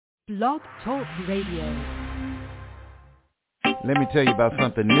Blog Talk Radio. Let me tell you about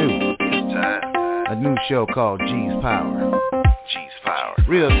something new. A new show called G's Power. G's Power.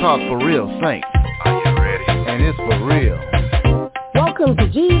 Real talk for real saints. Are you ready? And it's for real. Welcome to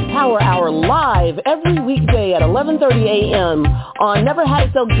G's Power Hour live every weekday at 11:30 a.m. on Never Had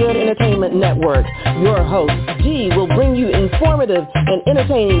It So Good Entertainment Network. Your host, G, will bring you informative and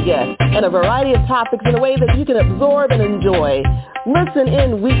entertaining guests and a variety of topics in a way that you can absorb and enjoy. Listen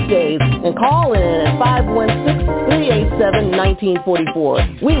in weekdays and call in at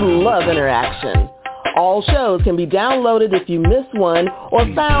 516-387-1944. We love interaction. All shows can be downloaded if you miss one or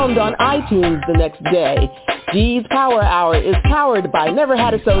found on iTunes the next day. G's Power Hour is powered by Never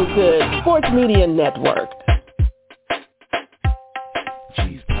Had It So Good Sports Media Network.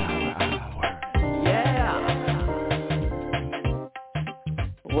 G's Power Hour. Yeah.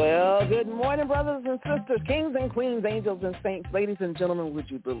 Well, good morning, brothers and sisters, kings and queens, angels and saints. Ladies and gentlemen, would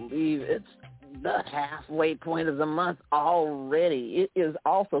you believe it's the halfway point of the month already? It is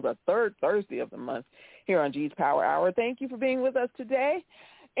also the third Thursday of the month here on G's Power Hour. Thank you for being with us today.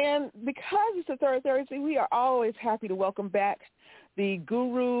 And because it's the third Thursday, we are always happy to welcome back the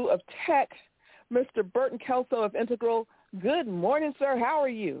guru of tech, Mr. Burton Kelso of Integral. Good morning, sir. How are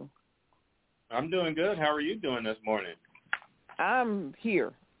you? I'm doing good. How are you doing this morning? I'm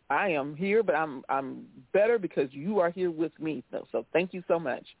here. I am here, but I'm better because you are here with me. So thank you so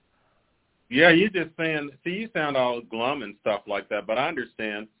much. Yeah, you just saying, see, you sound all glum and stuff like that, but I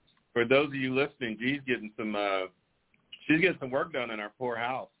understand. For those of you listening, she's getting some work done in our poor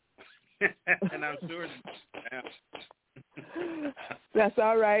house. And I'm sure that's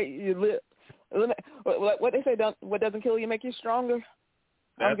all right. What they say, what doesn't kill you make you stronger.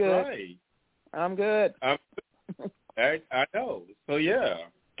 That's I'm good. Right. I'm good. I know. So, yeah,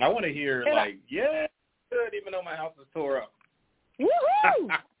 I want to hear, and yeah, good, even though my house is tore up.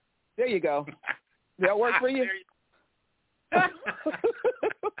 Woohoo! There you go. Did that work for you?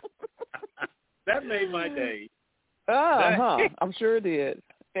 That made my day. I'm sure it did.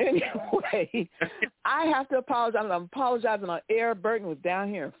 Anyway, I have to apologize. I'm apologizing on air. Burton was down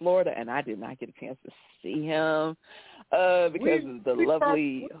here in Florida, and I did not get a chance to see him because of the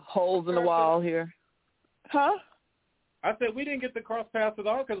lovely holes in the wall here. Huh? I said we didn't get to cross paths at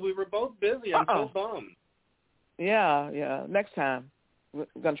all because we were both busy. I'm so bummed. Yeah. Next time. We're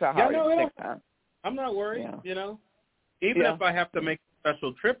going to try harder next time. I'm not worried, Yeah. Even if I have to make a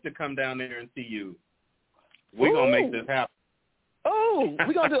special trip to come down there and see you, we're going to make this happen. Oh,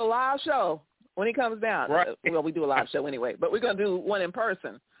 we're going to do a live show when he comes down. Right. Well, we do a live show anyway, but we're going to do one in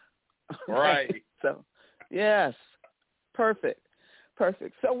person. Right. So, yes, perfect.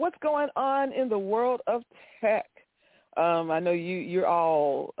 So what's going on in the world of tech? I know you're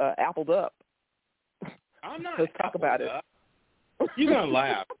all appled up. I'm not. Let's talk about it. You're going to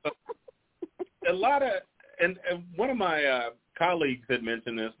laugh. A lot of, and one of my colleagues had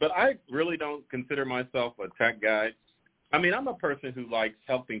mentioned this, but I really don't consider myself a tech guy. I mean, I'm a person who likes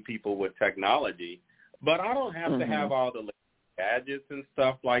helping people with technology, but I don't have to have all the gadgets and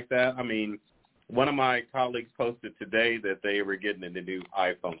stuff like that. I mean, one of my colleagues posted today that they were getting the new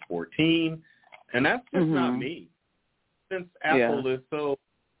iPhone 14, and that's just not me. Since Apple is so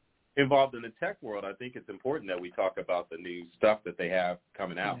involved in the tech world, I think it's important that we talk about the new stuff that they have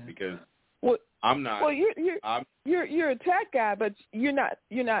coming out because I'm not. Well, you're a tech guy, but you're not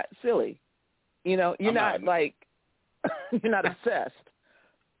silly. You're not like you're not obsessed.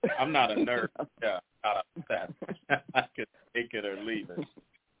 I'm not a nerd. Yeah, not obsessed. I could take it or leave it.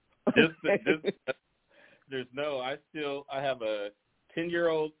 I have a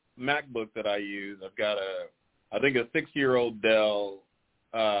 10-year-old MacBook that I use. I've got a 6-year-old Dell.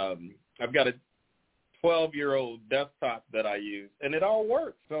 I've got a 12-year-old desktop that I use, and it all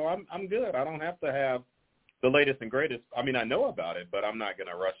works. So I'm good. I don't have to have the latest and greatest. I mean, I know about it, but I'm not going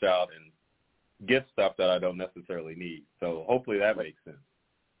to rush out and get stuff that I don't necessarily need. So hopefully that makes sense.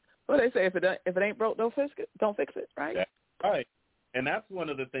 Well, they say if it ain't broke, don't fix it, right? That's right. And that's one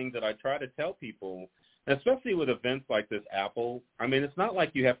of the things that I try to tell people, especially with events like this Apple. I mean, it's not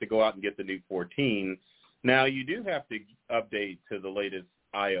like you have to go out and get the new 14. Now, you do have to update to the latest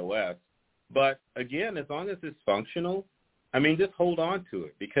iOS. But, again, as long as it's functional, I mean, just hold on to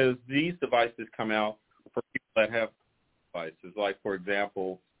it because these devices come out for people that have devices. Like, for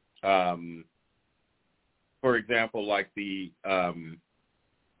example, like the I'm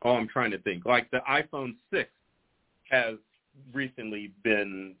trying to think. Like the iPhone 6 has recently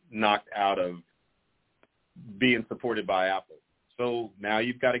been knocked out of being supported by Apple. So now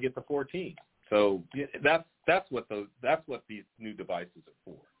you've got to get the 14. So that's what these new devices are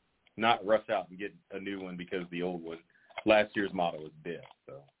for. Not rush out and get a new one because the old one, last year's model, is dead.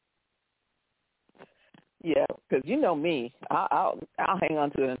 So Yeah, because you know me, I'll hang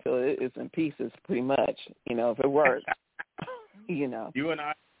on to it until it's in pieces, pretty much. If it works, You and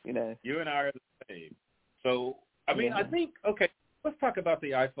I, you and I are the same. So, I mean, I think let's talk about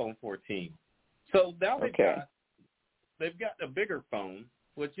the iPhone 14. So now they've got a bigger phone,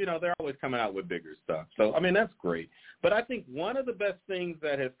 which they're always coming out with bigger stuff. So, I mean, that's great. But I think one of the best things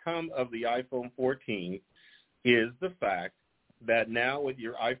that has come of the iPhone 14 is the fact that now with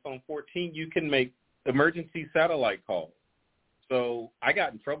your iPhone 14, you can make emergency satellite calls. So I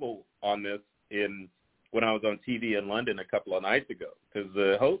got in trouble on this when I was on TV in London a couple of nights ago because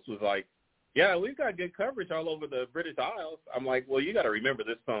the host was like, yeah, we've got good coverage all over the British Isles. I'm like, well, you got to remember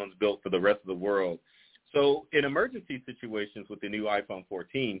this phone's built for the rest of the world. So in emergency situations with the new iPhone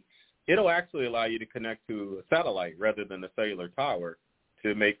 14, it'll actually allow you to connect to a satellite rather than a cellular tower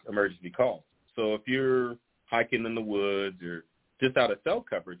to make emergency calls. So if you're hiking in the woods or just out of cell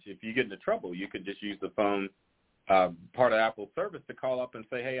coverage, if you get into trouble, you can just use the phone, part of Apple's service, to call up and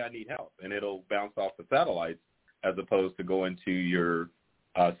say, hey, I need help, and it'll bounce off the satellites as opposed to going to your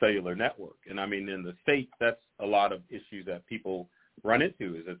cellular network. And, I mean, in the States, that's a lot of issues that people run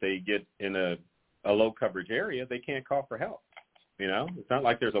into is that they get in a low-coverage area, they can't call for help. It's not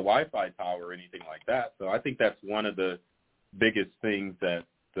like there's a Wi-Fi tower or anything like that. So I think that's one of the biggest things that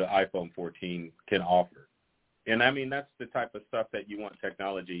the iPhone 14 can offer. And, I mean, that's the type of stuff that you want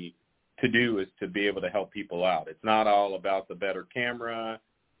technology to do, is to be able to help people out. It's not all about the better camera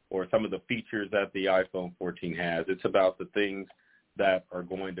or some of the features that the iPhone 14 has. It's about the things that are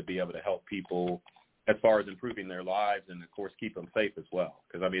going to be able to help people as far as improving their lives and, of course, keep them safe as well.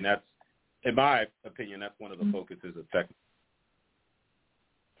 Because, I mean, that's, in my opinion, that's one of the focuses of tech.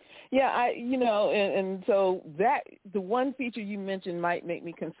 Yeah, and so that the one feature you mentioned might make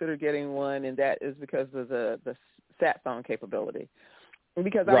me consider getting one, and that is because of the sat phone capability.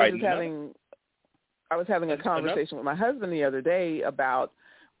 Because I was having a conversation with my husband the other day about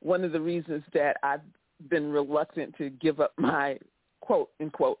one of the reasons that I've been reluctant to give up my quote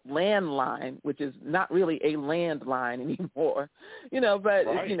unquote landline, which is not really a landline anymore. But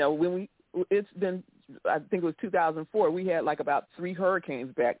when it's been, I think it was 2004, we had like about 3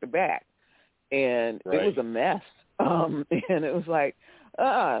 hurricanes back to back, and it was a mess. And it was like,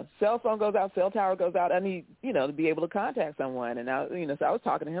 cell phone goes out, cell tower goes out. I need, to be able to contact someone. And now, so I was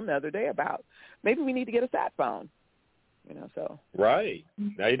talking to him the other day about maybe we need to get a sat phone, so. Right.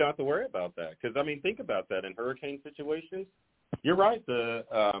 Now you don't have to worry about that. Because, I mean, think about that in hurricane situations. You're right. The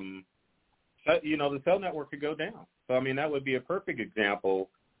cell network could go down. So, I mean, that would be a perfect example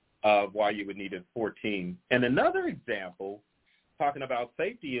of why you would need a 14. And another example, talking about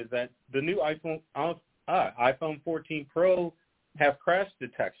safety, is that the new iPhone 14 Pro have crash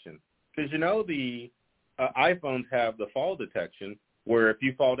detection. Because, the iPhones have the fall detection, where if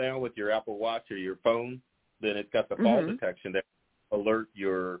you fall down with your Apple Watch or your phone, then it's got the fall detection that alert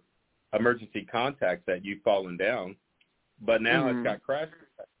your emergency contacts that you've fallen down. But now it's got crash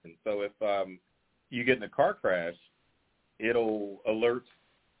detection. So if you get in a car crash, it'll alert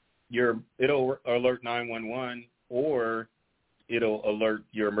 911, or it'll alert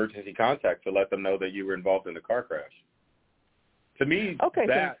your emergency contact to let them know that you were involved in a car crash. To me, so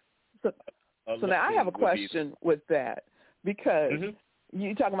now I have a question with that, because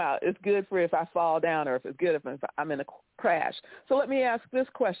you're talking about it's good for if I fall down, or if it's good if I'm in a crash. So let me ask this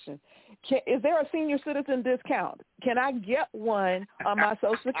question. Is there a senior citizen discount? Can I get one on my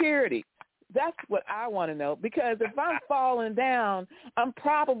Social Security? That's what I want to know, because if I'm falling down, I'm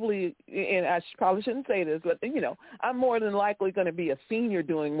probably, and I probably shouldn't say this, but, I'm more than likely going to be a senior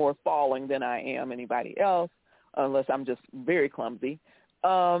doing more falling than I am anybody else, unless I'm just very clumsy.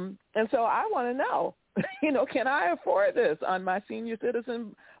 And so I want to know, can I afford this on my senior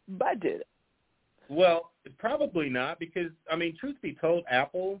citizen budget? Well, probably not, because, I mean, truth be told,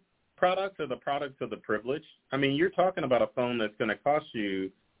 Apple products are the products of the privileged. I mean, you're talking about a phone that's going to cost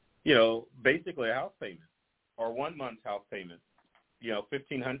you, basically a house payment or 1 month's house payment,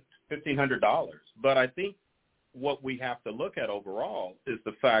 $1,500. But I think what we have to look at overall is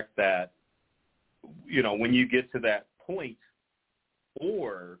the fact that, when you get to that point,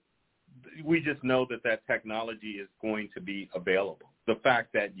 or we just know that technology is going to be available. The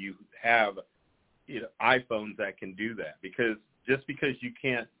fact that you have iPhones that can do that, because just because you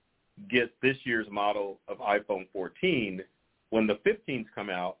can't get this year's model of iPhone 14, when the 15s come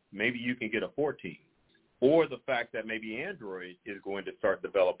out, maybe you can get a 14. Or the fact that maybe Android is going to start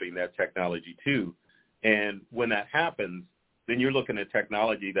developing that technology too. And when that happens, then you're looking at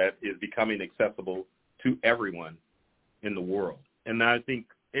technology that is becoming accessible to everyone in the world. And I think,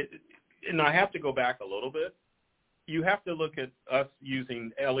 and I have to go back a little bit, you have to look at us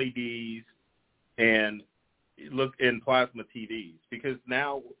using LEDs and look in plasma TVs, because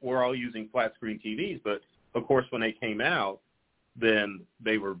now we're all using flat screen TVs. But of course, when they came out, then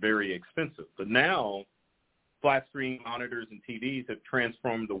they were very expensive. But now flat screen monitors and TVs have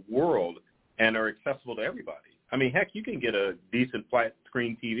transformed the world and are accessible to everybody. I mean, heck, you can get a decent flat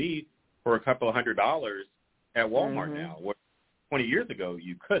screen TV for a couple of $100 at Walmart now. Where 20 years ago,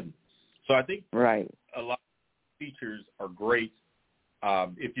 you couldn't. So I think a lot of features are great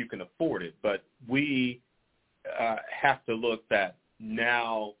if you can afford it. But we have to look that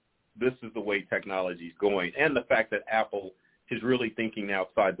now this is the way technology is going, and the fact that Apple is really thinking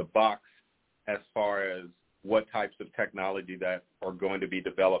outside the box as far as what types of technology that are going to be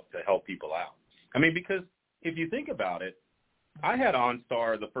developed to help people out. I mean, because if you think about it, I had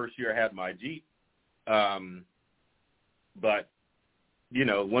OnStar the first year I had my Jeep, but, you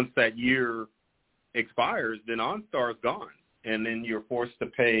know, once that year expires, then OnStar is gone, and then you're forced to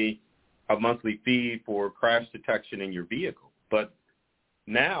pay a monthly fee for crash detection in your vehicle. But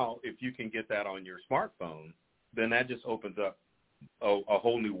now, if you can get that on your smartphone, then that just opens up a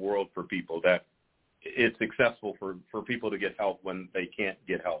whole new world for people, that it's accessible for people to get help when they can't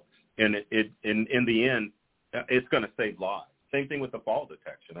get help. And in the end, it's going to save lives. Same thing with the fall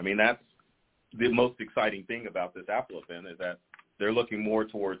detection. I mean, that's the most exciting thing about this Apple event, is that they're looking more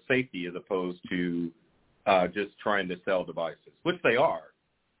towards safety as opposed to just trying to sell devices, which they are.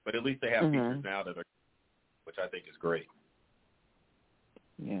 But at least they have features now that are, which I think is great.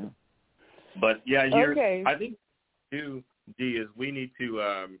 Yeah. But yeah, I think too, G, is we need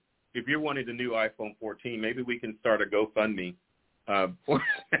to, if you're wanting the new iPhone 14, maybe we can start a GoFundMe. That's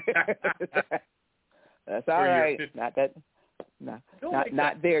all right. Not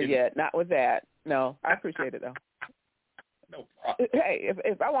there yet. Not with that. No, I appreciate it though. No problem. Hey,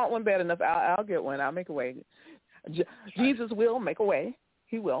 if I want one bad enough, I'll get one. I'll make a way. Jesus will make a way.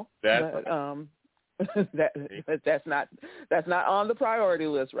 He will. That's not on the priority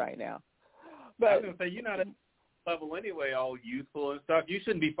list right now. But I was going to say, you're not at level anyway, all youthful and stuff. You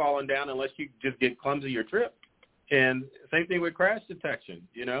shouldn't be falling down unless you just get clumsy your trip. And same thing with crash detection,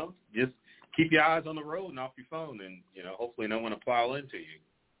 you know. Just keep your eyes on the road and off your phone, and, you know, hopefully no one will plow into you.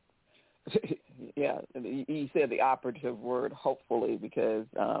 Yeah, you said the operative word, hopefully, because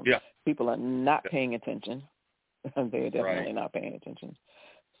people are not paying attention. They're definitely not paying attention.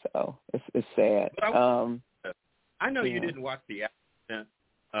 So it's sad. I know you didn't watch the event,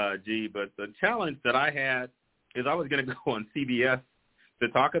 G, but the challenge that I had is I was going to go on CBS to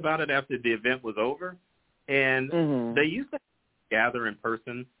talk about it after the event was over, and they used to gather in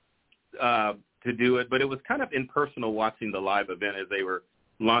person to do it, but it was kind of impersonal watching the live event as they were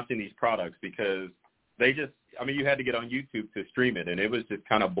launching these products, because they just, I mean, you had to get on YouTube to stream it, and it was just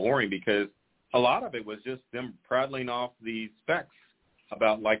kind of boring because a lot of it was just them prattling off the specs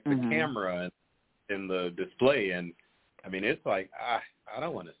about, like, the camera and the display, and I mean, it's like, I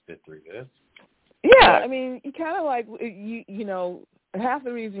don't want to sit through this. Yeah, I mean, you kind of like, you know, half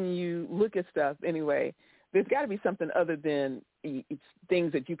the reason you look at stuff anyway, there's got to be something other than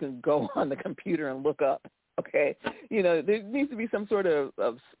things that you can go on the computer and look up, okay? You know, there needs to be some sort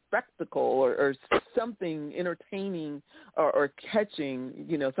of spectacle or something entertaining or catching,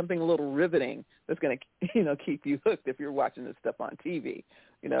 you know, something a little riveting that's going to, you know, keep you hooked if you're watching this stuff on TV.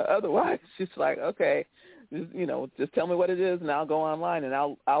 You know, otherwise it's just like, okay, you know, just tell me what it is and I'll go online and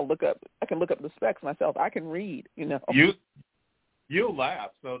I'll look up. I can look up the specs myself. I can read, you know. You'll laugh.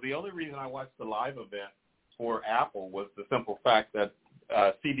 So the only reason I watched the live event for Apple was the simple fact that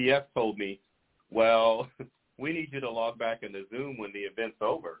CBS told me, well, we need you to log back into Zoom when the event's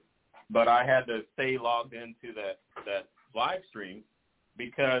over. But I had to stay logged into that live stream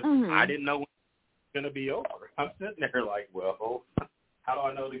because I didn't know when it was going to be over. I'm sitting there like, well, how do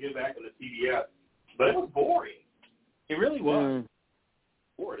I know to get back into CBS? But it was boring. It really was.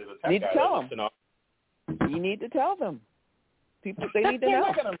 Bored as a tech need guy. To tell them. You need to tell them. People, they need to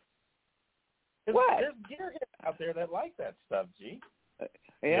know. What? There's gearheads out there that like that stuff, G.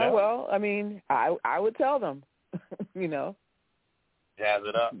 Yeah, well, I mean, I would tell them, you know. Jazz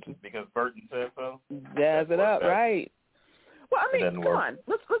it up because Burton said so. Jazz it up, right. Well, I mean, come on.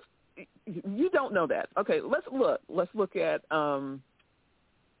 Let's you don't know that. Okay, let's look at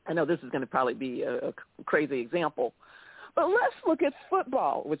I know this is going to probably be a crazy example, but let's look at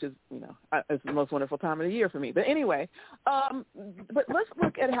football, which is, you know, it's the most wonderful time of the year for me. But anyway, but let's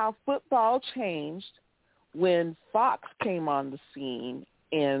look at how football changed when Fox came on the scene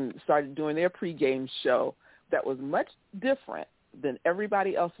and started doing their pregame show that was much different than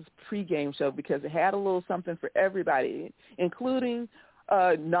everybody else's pregame show because it had a little something for everybody, including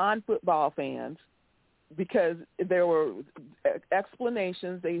non-football fans because there were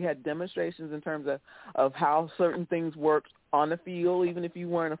explanations. They had demonstrations in terms of how certain things worked on the field, even if you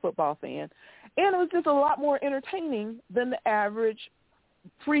weren't a football fan. And it was just a lot more entertaining than the average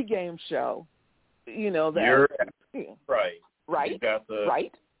pregame show. You're right. Right. You got the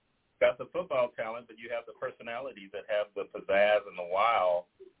right. Got the football talent, but you have the personalities that have the pizzazz and the wow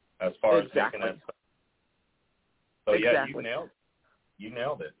as far as making that stuff. So exactly. Yeah, you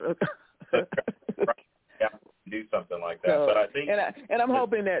nailed it. Yeah, do something like that. But I think, and I'm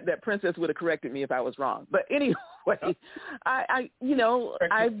hoping that Princess would have corrected me if I was wrong. But anyway, I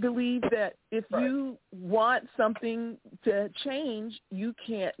believe that if you want something to change, you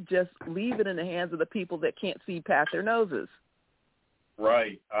can't just leave it in the hands of the people that can't see past their noses.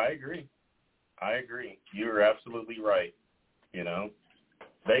 Right. I agree. You're absolutely right.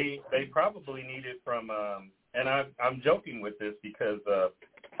 They probably need it from, and I'm joking with this because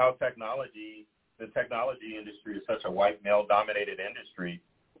how the technology industry is such a white male-dominated industry.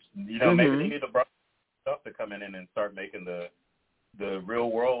 Maybe they need the brown stuff to come in and start making the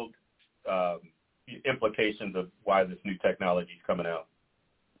real-world implications of why this new technology is coming out.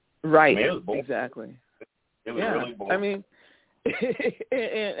 Right. It was boring. Exactly. It was really boring. It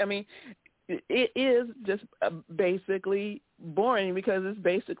is just basically boring because it's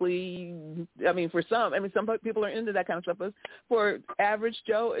basically, for some people are into that kind of stuff, but for average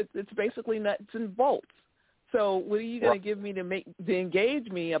Joe, it's basically nuts and bolts. So what are you going to give me to engage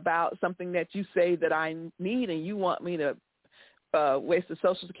me about something that you say that I need and you want me to waste a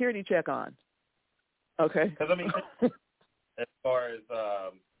Social Security check on? Okay. Because, as far as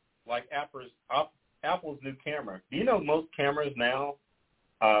like Apple's new camera, do you know most cameras now,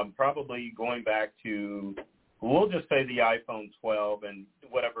 probably going back to, we'll just say the iPhone 12 and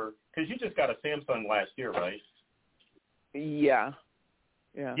whatever, because you just got a Samsung last year, right? Yeah.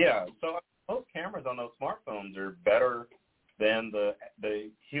 Yeah, so most cameras on those smartphones are better than the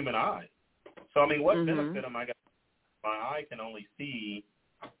human eye. So, what benefit am I going to, my eye can only see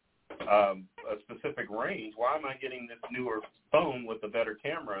a specific range. Why am I getting this newer phone with a better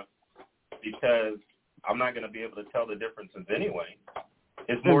camera? Because I'm not going to be able to tell the differences anyway.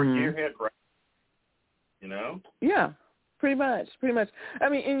 It's more gearhead, Yeah, pretty much.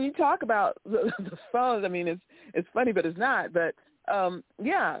 And you talk about the phones. It's funny, but it's not. But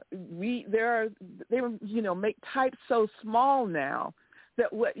they make type so small now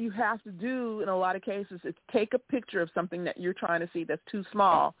that what you have to do in a lot of cases is take a picture of something that you're trying to see that's too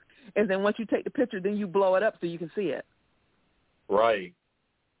small, and then once you take the picture, then you blow it up so you can see it. Right.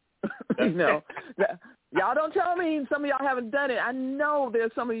 Y'all don't tell me some of y'all haven't done it. I know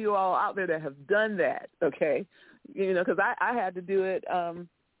there's some of you all out there that have done that, okay? Because I had to do it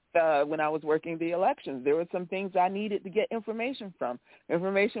when I was working the elections. There were some things I needed to get information from.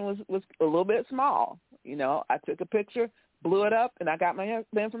 Information was a little bit small. I took a picture, blew it up, and I got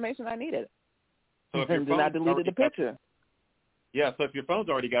the information I needed. So and then I deleted the picture. So if your phone's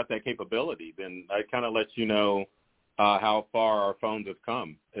already got that capability, then it kind of lets you know how far our phones have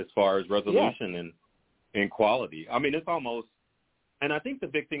come as far as resolution and quality. It's almost, and I think the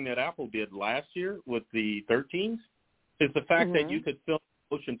big thing that Apple did last year with the 13s is the fact that you could film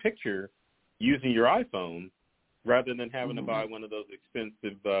a motion picture using your iPhone rather than having to buy one of those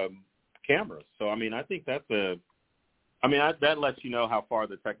expensive cameras. So, I think that's that lets you know how far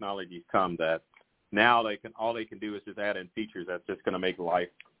the technology's come, that now all they can do is just add in features that's just going to make life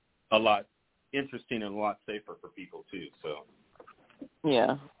a lot interesting and a lot safer for people too. So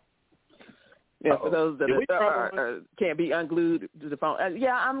yeah, for those that can't be unglued to the phone.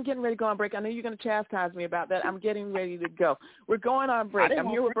 I'm getting ready to go on break. I know you're going to chastise me about that. I'm getting ready to go. We're going on break. I'm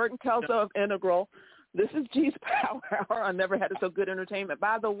here with Burton Kelso of Integral. This is G's Power Hour. I never had it so good entertainment.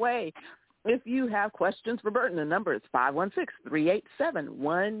 By the way, if you have questions for Burton, the number is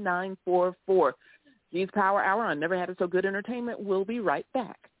 516-387-1944. G's Power Hour on Never Had It So Good Entertainment. We'll be right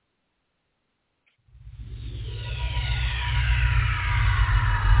back.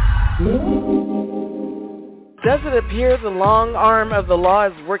 Does it appear the long arm of the law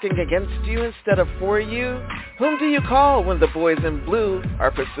is working against you instead of for you? Whom do you call when the boys in blue are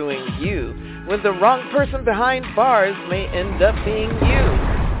pursuing you? When the wrong person behind bars may end up being you?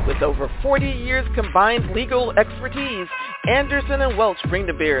 With over 40 years combined legal expertise, Anderson and Welch bring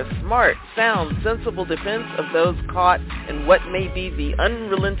to bear a smart, sound, sensible defense of those caught in what may be the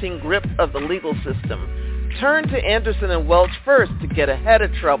unrelenting grip of the legal system. Turn to Anderson and Welch first to get ahead of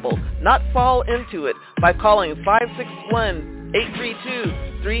trouble, not fall into it, by calling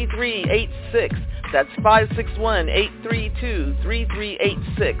 561-832-3386. That's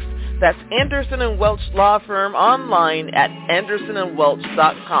 561-832-3386. That's Anderson and Welch Law Firm online at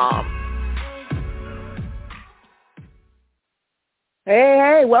andersonandwelch.com.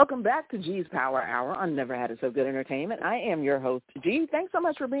 Hey, welcome back to G's Power Hour on Never Had It So Good Entertainment. I am your host, G. Thanks so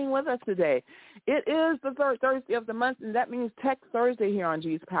much for being with us today. It is the third Thursday of the month, and that means Tech Thursday here on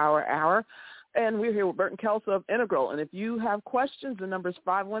G's Power Hour. And we're here with Burton Kelso of Integral. And if you have questions, the number is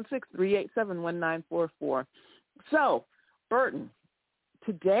 516-387-1944. So, Burton,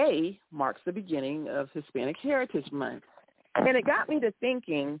 today marks the beginning of Hispanic Heritage Month. And it got me to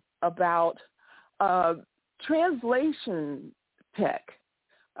thinking about translation tech,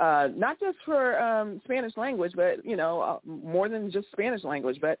 not just for Spanish language, but, more than just Spanish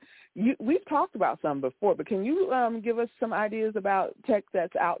language. But we've talked about some before, but can you give us some ideas about tech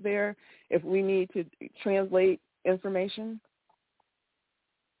that's out there if we need to translate information?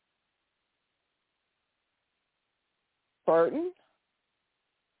 Burton?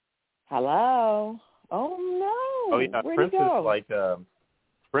 Hello? Oh, no. Oh, yeah. Where'd he go?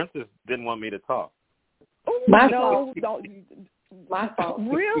 Princess didn't want me to talk. Oh, no. Don't. My fault.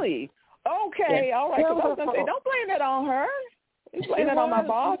 Really? Okay, Yes. all right. 'Cause I was gonna say, don't blame that on her. You blame that on my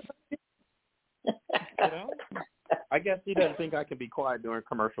boss. I guess he doesn't think I can be quiet during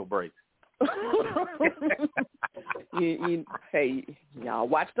commercial breaks. Hey, y'all,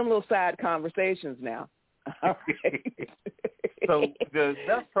 watch them little side conversations now. All right. So the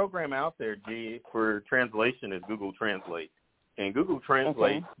best program out there, G, for translation is Google Translate. And Google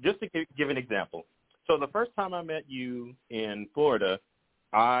Translate, just to give an example. So the first time I met you in Florida,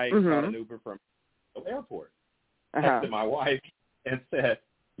 I got an Uber from the airport. Texted my wife and said,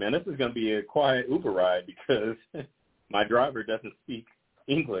 man, this is going to be a quiet Uber ride because my driver doesn't speak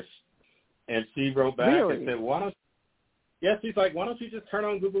English. And she wrote back and said, she's like, why don't you just turn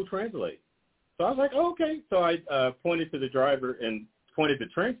on Google Translate? So I was like, oh, okay. So I pointed to the driver and pointed to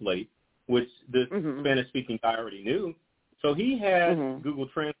Translate, which this Spanish-speaking guy already knew. So he had Google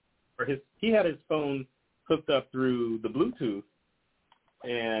Translate. He had his phone hooked up through the Bluetooth,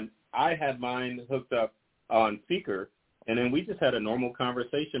 and I had mine hooked up on speaker, and then we just had a normal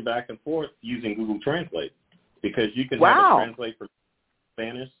conversation back and forth using Google Translate, because you can have it translate from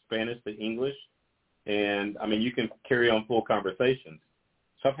Spanish to English, and, I mean, you can carry on full conversations.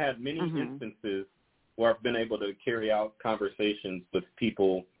 So I've had many instances where I've been able to carry out conversations with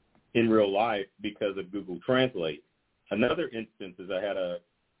people in real life because of Google Translate. Another instance is I had a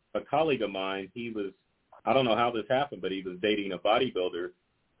colleague of mine, he was, I don't know how this happened, but he was dating a bodybuilder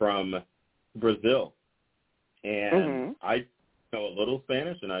from Brazil. And I know a little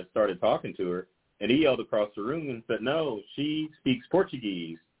Spanish, and I started talking to her, and he yelled across the room and said, no, she speaks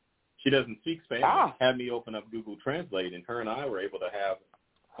Portuguese. She doesn't speak Spanish. Had me open up Google Translate, and her and I were able to have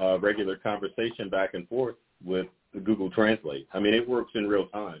a regular conversation back and forth with Google Translate. I mean, it works in real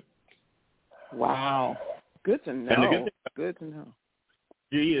time. Wow. Good to know. Good to know.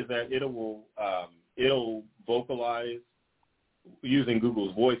 G is that it'll vocalize using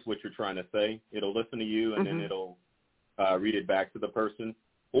Google's voice what you're trying to say. It'll listen to you, and then it'll read it back to the person.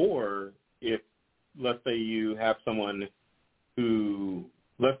 Or if, let's say you have someone who,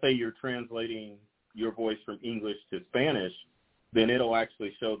 let's say you're translating your voice from English to Spanish, then it'll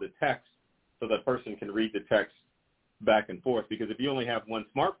actually show the text so the person can read the text back and forth. Because if you only have one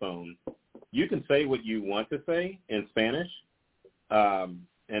smartphone, you can say what you want to say in Spanish,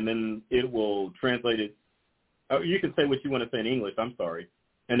 and then it will translate it. You can say what you want to say in English, and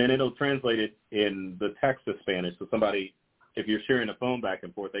then it'll translate it in the text of Spanish. So somebody, if you're sharing a phone back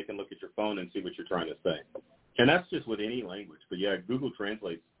and forth, they can look at your phone and see what you're trying to say. And that's just with any language. But, yeah, Google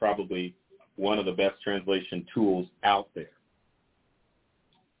Translate is probably one of the best translation tools out there.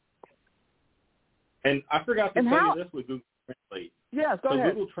 And I forgot to tell you this with Google Translate. Yeah, go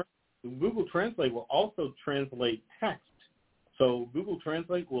ahead. Google Translate will also translate text. So Google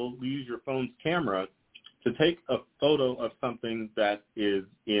Translate will use your phone's camera to take a photo of something that is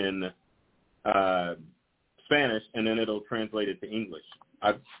in Spanish, and then it'll translate it to English.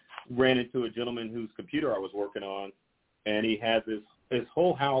 I ran into a gentleman whose computer I was working on, and he had his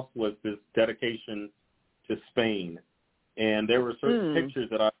whole house was this dedication to Spain. And there were certain pictures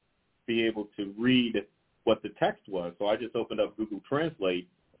that I'd be able to read what the text was. So I just opened up Google Translate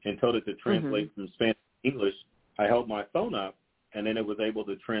and told it to translate from Spanish to English. I held my phone up, and then it was able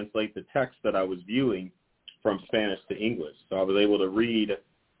to translate the text that I was viewing from Spanish to English. So I was able to read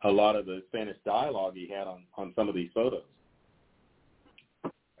a lot of the Spanish dialogue he had on some of these photos.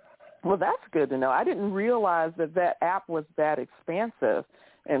 Well, that's good to know. I didn't realize that app was that expansive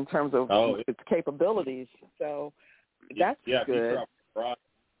in terms of its capabilities. So that's good.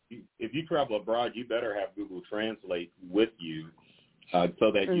 If you travel abroad, you better have Google Translate with you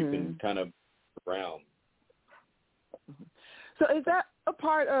so that you can kind of around. So is that a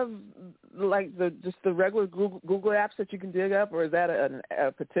part of like just the regular Google apps that you can dig up, or is that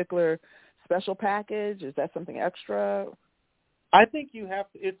a particular special package? Is that something extra? I think you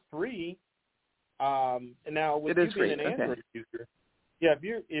have to. It's free. Now, with you being an Android user, yeah,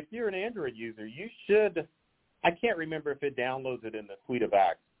 if you're an Android user, you should. I can't remember if it downloads it in the suite of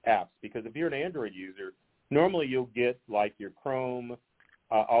apps, because if you're an Android user, normally you'll get like your Chrome,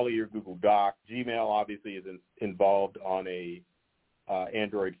 all of your Google Docs. Gmail obviously is involved on a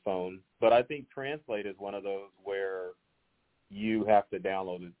Android phone, but I think Translate is one of those where you have to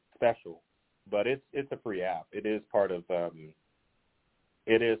download it special. But it's a free app. It is part of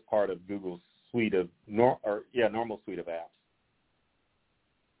Google's suite of normal suite of apps.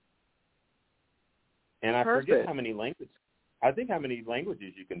 And I forget how many languages. I think how many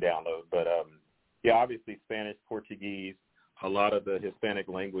languages you can download, but obviously Spanish, Portuguese. A lot of the Hispanic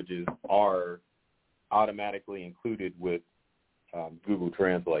languages are automatically included with Google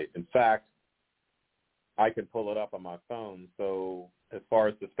Translate. In fact, I can pull it up on my phone. So as far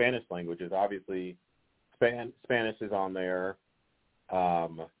as the Spanish languages, obviously Spanish is on there.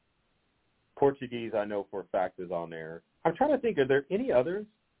 Portuguese, I know for a fact, is on there. I'm trying to think, are there any others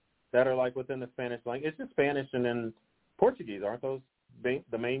that are like within the Spanish language? It's just Spanish and then Portuguese. Aren't those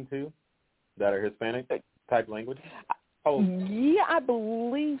the main two that are Hispanic type languages? Oh, yeah, I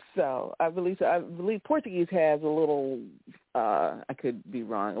believe so. I believe Portuguese has a little, I could be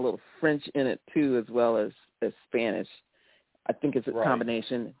wrong, a little French in it too, as well as Spanish. I think it's a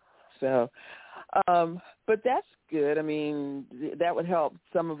combination. So, but that's good. I mean, that would help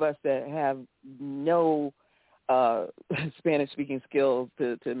some of us that have no Spanish-speaking skills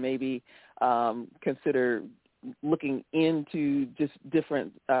to maybe consider looking into just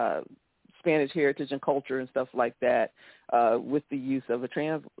different Spanish heritage and culture and stuff like that with the use of a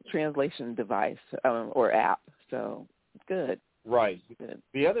translation device or app. So good. Right. Good.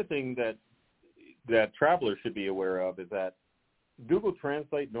 The other thing that travelers should be aware of is that Google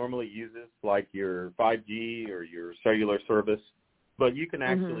Translate normally uses like your 5G or your cellular service, but you can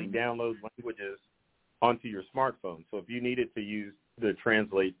actually download languages onto your smartphone. So if you needed to use the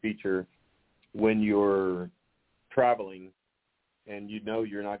Translate feature when you're traveling and you know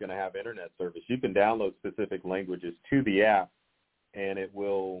you're not going to have internet service, you can download specific languages to the app, and it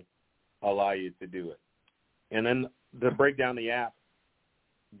will allow you to do it. And then to break down the app,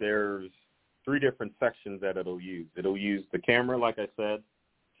 there's 3 different sections that it'll use. It'll use the camera, like I said,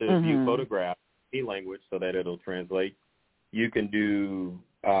 to view photographs, any language, so that it'll translate. You can do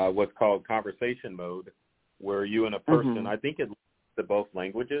what's called conversation mode, where you and a person, I think it looks to both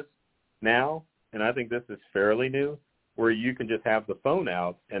languages now, and I think this is fairly new, where you can just have the phone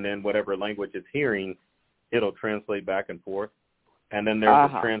out, and then whatever language it's hearing, it'll translate back and forth. And then there's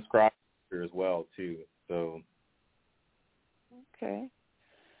a transcriber as well, too. So, okay.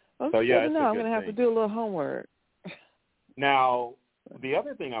 Well, so yeah, I'm going to have to do a little homework. Now, the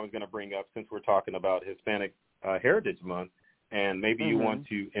other thing I was going to bring up, since we're talking about Hispanic Heritage Month, and maybe you want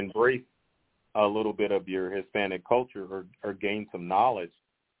to embrace a little bit of your Hispanic culture or gain some knowledge,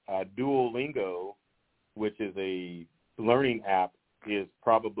 Duolingo, which is a learning app, is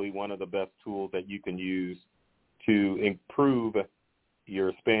probably one of the best tools that you can use to improve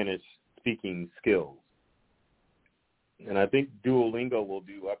your Spanish speaking skills. And I think Duolingo will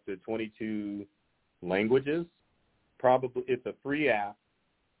do up to 22 languages. Probably it's a free app,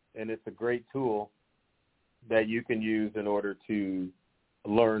 and it's a great tool that you can use in order to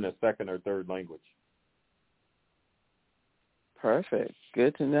learn a second or third language. Perfect.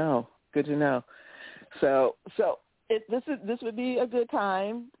 Good to know. Good to know. So this would be a good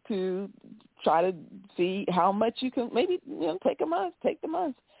time to try to see how much you can, maybe take the month,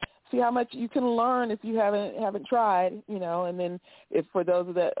 see how much you can learn if you haven't tried, and then if for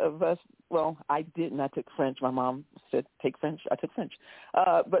those of us, well, I didn't. I took French. My mom said take French. I took French.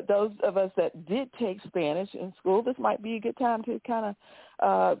 But those of us that did take Spanish in school, this might be a good time to kind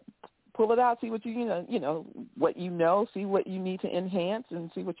of pull it out, see what what see what you need to enhance,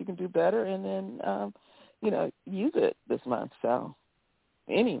 and see what you can do better, and then use it this month. So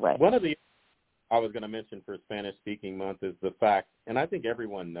anyway, one of the I was going to mention for Spanish-speaking month is the fact, and I think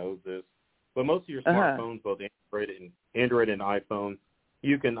everyone knows this, but most of your smartphones, both Android and iPhone,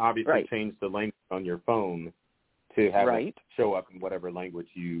 you can obviously change the language on your phone to have it show up in whatever language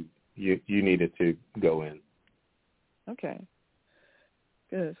you need it to go in. Okay.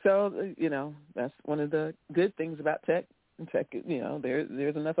 Good. So, that's one of the good things about tech. Tech,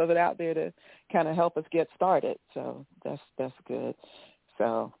 there's enough of it out there to kind of help us get started. So that's good.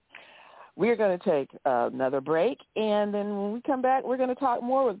 So, We're going to take another break, and then when we come back, we're going to talk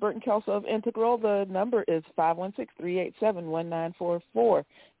more with Burton Kelso of Integral. The number is 516-387-1944.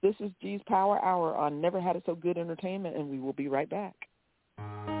 This is G's Power Hour on Never Had It So Good Entertainment, and we will be right back.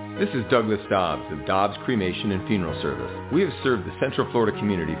 This is Douglas Dobbs of Dobbs Cremation and Funeral Service. We have served the Central Florida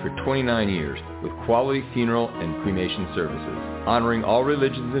community for 29 years with quality funeral and cremation services. Honoring all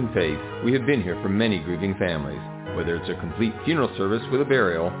religions and faiths, we have been here for many grieving families. Whether it's a complete funeral service with a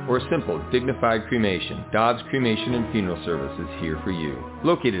burial or a simple, dignified cremation, Dobbs Cremation and Funeral Service is here for you.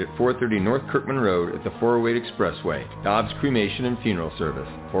 Located at 430 North Kirkman Road at the 408 Expressway, Dobbs Cremation and Funeral Service,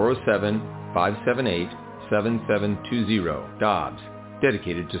 407-578-7720. Dobbs,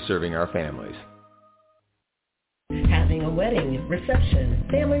 dedicated to serving our families. Having a wedding, reception,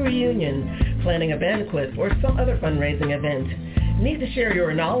 family reunion, planning a banquet, or some other fundraising event. Need to share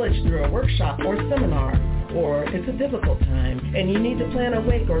your knowledge through a workshop or seminar, or it's a difficult time and you need to plan a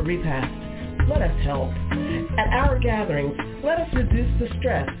wake or repast. Let us help. At our gatherings, let us reduce the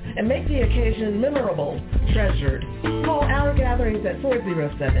stress and make the occasion memorable, treasured. Call our gatherings at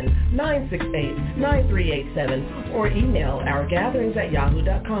 407-968-9387 or email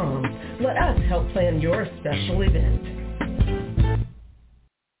ourgatherings@yahoo.com. Let us help plan your special event.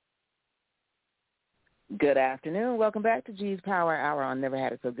 Good afternoon. Welcome back to G's Power Hour on Never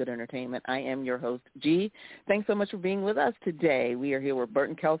Had It So Good Entertainment. I am your host, G. Thanks so much for being with us today. We are here with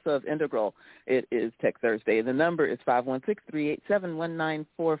Burton Kelso of Integral. It is Tech Thursday. The number is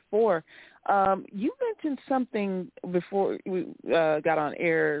 516-387-1944. You mentioned something before we got on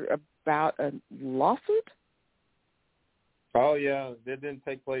air about a lawsuit? Oh, yeah. It didn't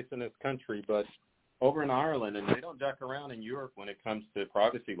take place in this country, but over in Ireland, and they don't duck around in Europe when it comes to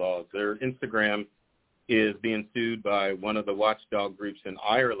privacy laws. Their Instagram is being sued by one of the watchdog groups in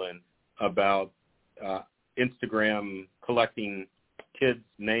Ireland about Instagram collecting kids'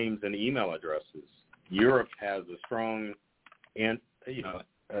 names and email addresses. Europe has a strong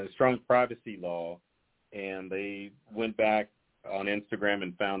privacy law, and they went back on Instagram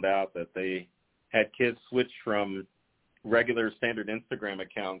and found out that they had kids switch from regular standard Instagram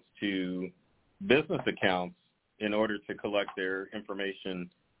accounts to business accounts in order to collect their information.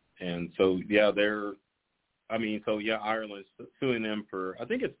 And so, Ireland is suing them for, I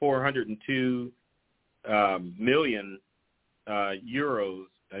think it's 402 million euros.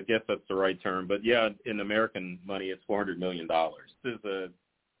 I guess that's the right term. But, in American money, it's $400 million. This is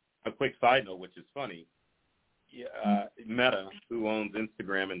a quick side note, which is funny. Meta, who owns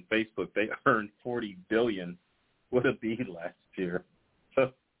Instagram and Facebook, they earned $40 billion with a B last year.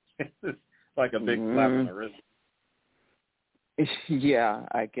 So it's like a big slap on the wrist. Yeah,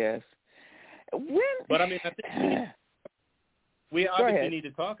 I guess. But I think we obviously need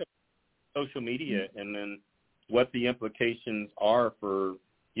to talk about social media and then what the implications are for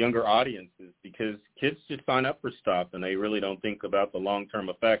younger audiences, because kids just sign up for stuff and they really don't think about the long-term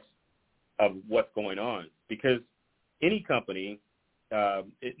effects of what's going on. Because any company,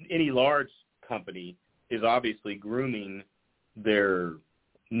 any large company is obviously grooming their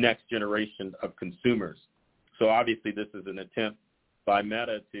next generation of consumers. So obviously this is an attempt by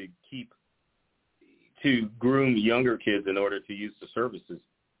Meta to groom younger kids in order to use the services,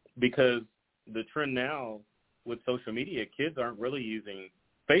 because the trend now with social media, kids aren't really using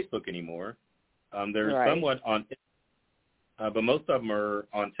Facebook anymore. They're somewhat on, but most of them are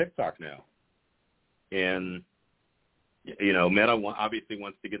on TikTok now. And, Meta obviously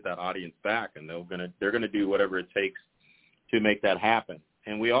wants to get that audience back, and they're gonna do whatever it takes to make that happen.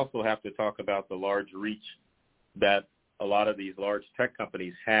 And we also have to talk about the large reach that a lot of these large tech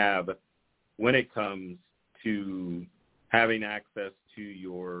companies have when it comes to having access to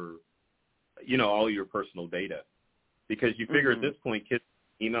your, all your personal data. Because you figure at this point, kids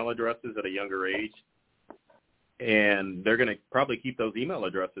have email addresses at a younger age, and they're going to probably keep those email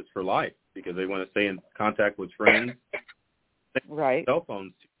addresses for life because they want to stay in contact with friends. Right. Cell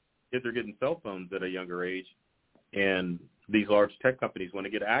phones. Kids are getting cell phones at a younger age, and these large tech companies want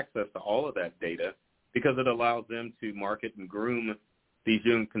to get access to all of that data because it allows them to market and groom these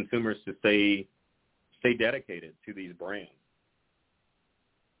young consumers to stay dedicated to these brands.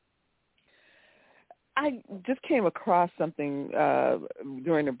 I just came across something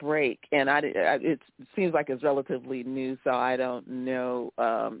during a break, and it seems like it's relatively new, so I don't know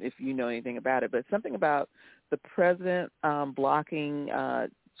if you know anything about it, but something about the president blocking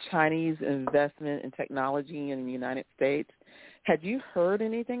Chinese investment in technology in the United States. Had you heard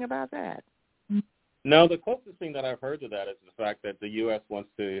anything about that? No, the closest thing that I've heard to that is the fact that the U.S.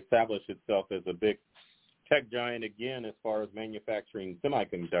 wants to establish itself as a big tech giant again as far as manufacturing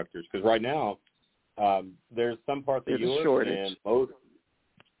semiconductors, because right now there's some parts of the U.S. and most.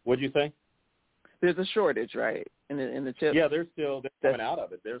 What'd you say? there's a shortage, right, in the chips? Yeah, they're coming out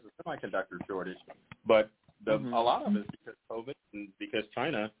of it. There's a semiconductor shortage, but a lot of it is because COVID and because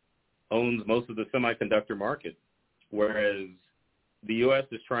China owns most of the semiconductor market, whereas the U.S.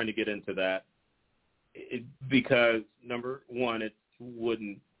 is trying to get into that because, number one, it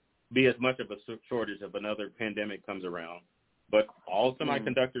wouldn't be as much of a shortage if another pandemic comes around. But all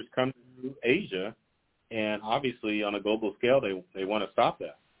semiconductors come to Asia, and obviously on a global scale, they want to stop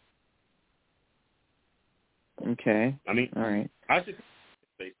that. Okay. I mean, all right. I should be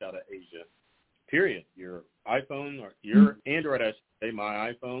based out of Asia, period. Your iPhone or your Android, I should say,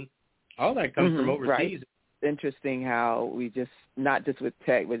 my iPhone, all that comes from overseas. Right. Interesting how we just, not just with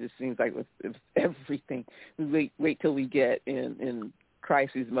tech, but it seems like with everything, we wait till we get in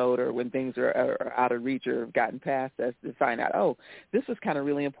crisis mode or when things are out of reach or have gotten past us to find out, oh, this is kind of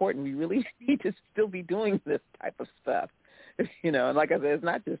really important. We really need to still be doing this type of stuff. And like I said, it's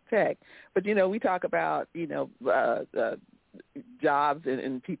not just tech, but, we talk about, jobs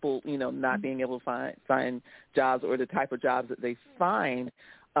and people, not being able to find jobs, or the type of jobs that they find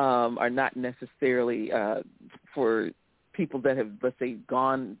are not necessarily for people that have, let's say,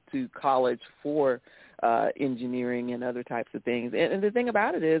 gone to college for engineering and other types of things. And the thing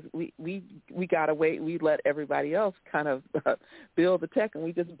about it is we got to wait. We let everybody else kind of build the tech, and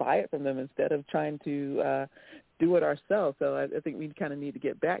we just buy it from them instead of trying to do it ourselves. So I think we kind of need to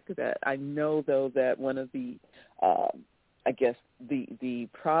get back to that. I know, though, that one of the I guess the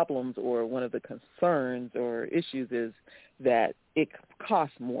problems or one of the concerns or issues is that it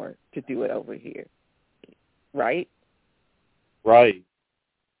costs more to do it over here, right? Right.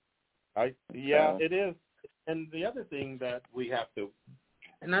 It is. And the other thing that we have to,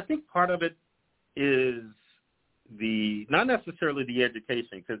 and I think part of it is not necessarily the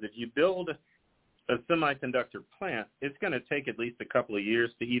education, because if you build a semiconductor plant, it's going to take at least a couple of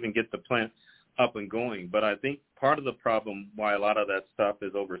years to even get the plant up and going. But I think part of the problem why a lot of that stuff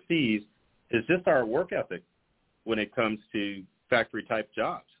is overseas is just our work ethic when it comes to factory-type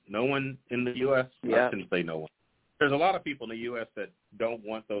jobs. No one in the U.S., I shouldn't say no one. There's a lot of people in the U.S. that don't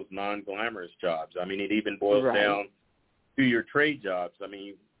want those non-glamorous jobs. I mean, it even boils down to your trade jobs. I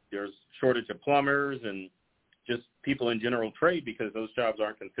mean, there's shortage of plumbers and just people in general trade because those jobs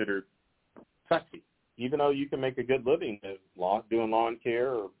aren't considered sexy. Even though you can make a good living doing lawn care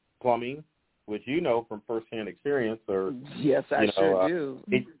or plumbing, which you know from firsthand experience, or yes, I sure do.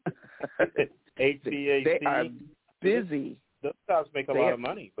 HVAC. They are busy. Those jobs make a lot of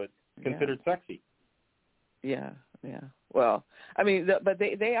money, but considered sexy. Yeah. Well, I mean, but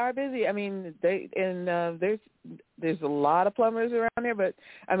they are busy. I mean, there's a lot of plumbers around there, but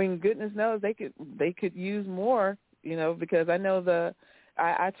I mean, goodness knows they could use more, because I know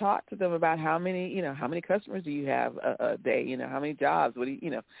I talked to them about how many customers do you have a day, how many jobs, what do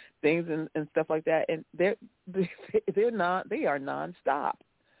you, things and stuff like that, and they are nonstop,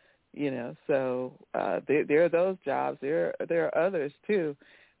 so there are those jobs. There are others too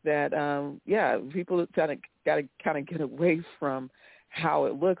that people got to kind of get away from how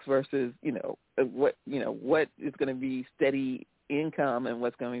it looks versus what is going to be steady income and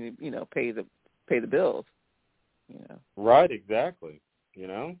what's going to pay the bills. Right, exactly.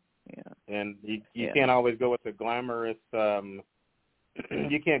 And you can't always go with the glamorous. You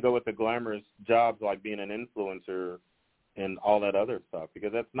can't go with the glamorous jobs like being an influencer and all that other stuff,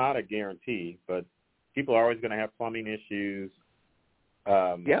 because that's not a guarantee. But people are always going to have plumbing issues.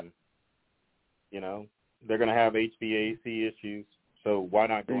 They're going to have HVAC issues. So why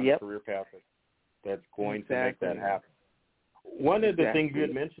not go on a career path that's going to make that happen? One of the things you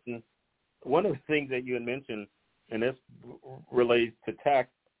had mentioned, and this relates to tech,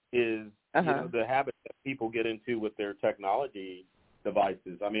 is the habit that people get into with their technology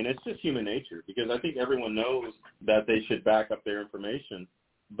devices. I mean, it's just human nature, because I think everyone knows that they should back up their information.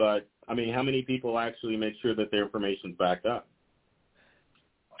 But, I mean, how many people actually make sure that their information's backed up?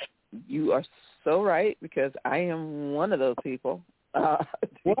 You are so right, because I am one of those people.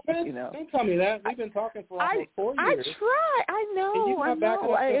 What? Don't tell me that. We've been talking for almost 4 years. I try. I know.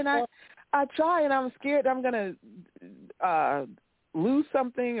 I try, and I'm scared I'm going to lose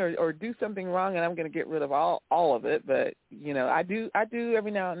something or do something wrong, and I'm going to get rid of all of it. But I do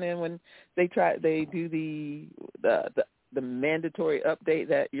every now and then when they do the mandatory update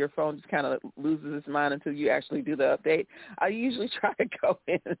that your phone just kind of loses its mind until you actually do the update. I usually try to go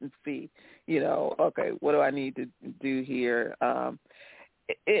in and see, okay, what do I need to do here? I'm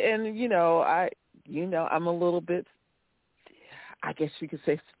a little bit, I guess you could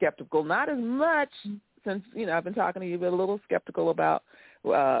say, skeptical. Not as much since, I've been talking to you, but a little skeptical about,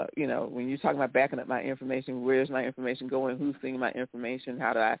 when you're talking about backing up my information, where's my information going, who's seeing my information,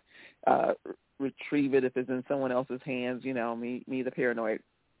 how do I retrieve it if it's in someone else's hands, me the paranoid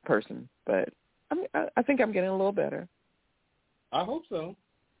person. But I think I'm getting a little better. I hope so.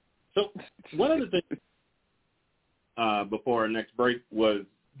 So one of the things before our next break was,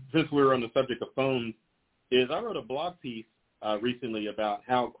 since we were on the subject of phones, is I wrote a blog piece recently about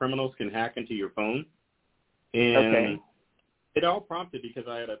how criminals can hack into your phone. And it all prompted because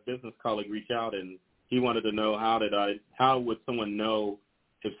I had a business colleague reach out, and he wanted to know how would someone know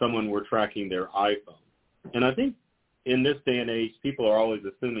if someone were tracking their iPhone. And I think in this day and age, people are always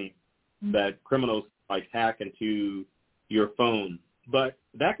assuming that criminals hack into your phone. But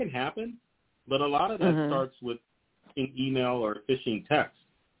that can happen, but a lot of that starts with an email or phishing text.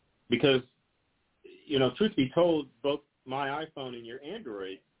 Because, truth be told, both my iPhone and your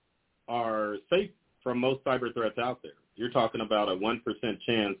Android are safe from most cyber threats out there. You're talking about a 1%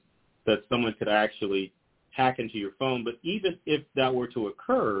 chance that someone could actually hack into your phone. But even if that were to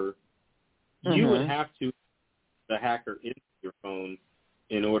occur, you would have to the hacker into your phone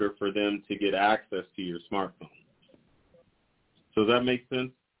in order for them to get access to your smartphone. So does that make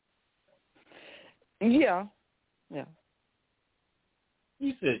sense? Yeah. Yeah.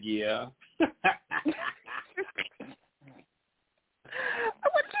 You said yeah. What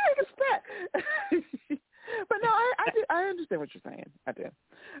do you expect? But no, I understand what you're saying. I do.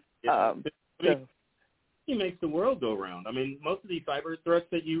 Yeah. It makes the world go round. I mean, most of these cyber threats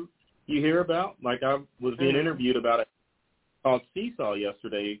that you hear about, like I was being interviewed about it called Seesaw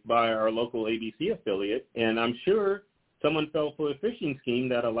yesterday by our local ABC affiliate, and I'm sure someone fell for a phishing scheme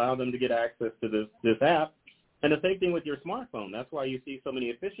that allowed them to get access to this app. And the same thing with your smartphone. That's why you see so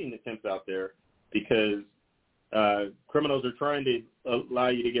many phishing attempts out there, because criminals are trying to allow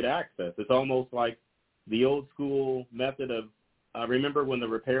you to get access. It's almost like the old school method of, remember when the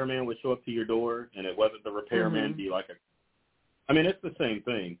repairman would show up to your door and it wasn't the repairman, be like it's the same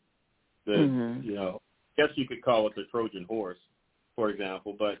thing. I guess you could call it the Trojan horse, for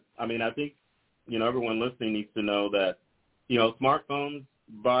example. But, I think, everyone listening needs to know that, smartphones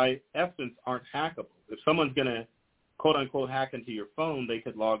by essence aren't hackable. If someone's going to, quote unquote, hack into your phone, they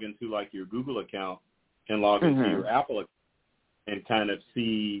could log into your Google account and log into your Apple account and kind of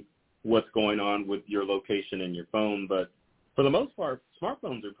see what's going on with your location in your phone. But for the most part,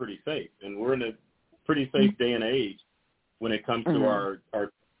 smartphones are pretty safe, and we're in a pretty safe day and age when it comes to our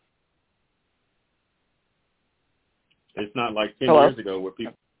it's not like 10 years ago where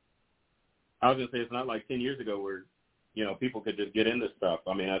people, I was going to say it's not like 10 years ago where, people could just get into stuff.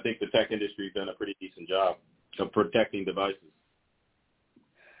 I think the tech industry's done a pretty decent job of protecting devices.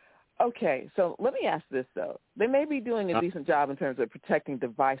 Okay, so let me ask this, though. They may be doing a decent job in terms of protecting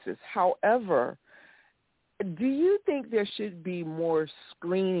devices. However, do you think there should be more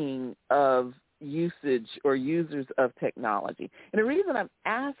screening of usage or users of technology? And the reason I'm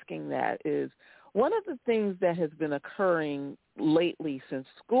asking that is one of the things that has been occurring lately since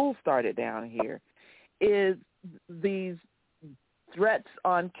school started down here is these threats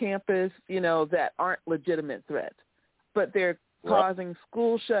on campus, that aren't legitimate threats, but they're causing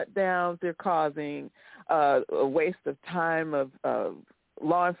school shutdowns. They're causing a waste of time of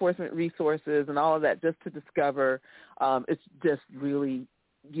law enforcement resources and all of that just to discover. It's just really,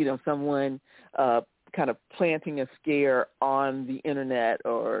 someone kind of planting a scare on the internet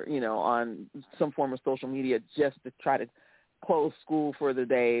or, on some form of social media just to try to close school for the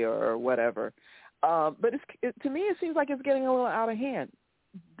day or whatever. But to me, it seems like it's getting a little out of hand.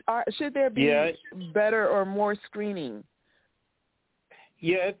 Should there be better or more screening?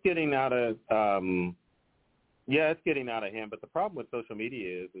 Yeah, it's getting out of hand. But the problem with social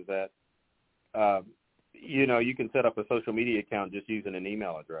media is that you can set up a social media account just using an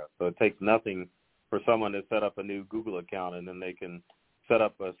email address. So it takes nothing for someone to set up a new Google account, and then they can set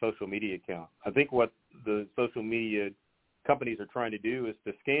up a social media account. I think what the social media companies are trying to do is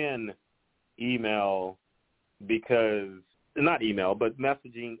to scan email not email, but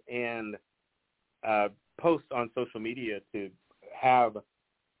messaging and posts on social media to have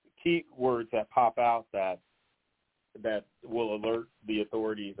keywords that pop out that will alert the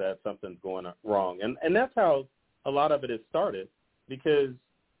authorities that something's going wrong. And that's how a lot of it has started, because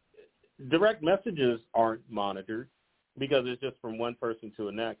direct messages aren't monitored because it's just from one person to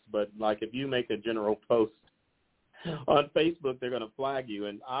the next. But if you make a general post on Facebook, they're going to flag you.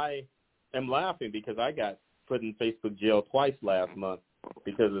 And I am laughing because I got put in Facebook jail twice last month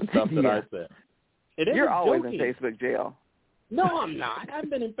because of stuff that I said. You're always in Facebook jail. No, I'm not. I've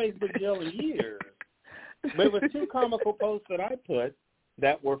been in Facebook jail in years. But it was two comical posts that I put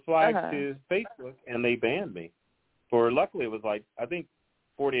that were flagged to Facebook, and they banned me. Luckily, it was I think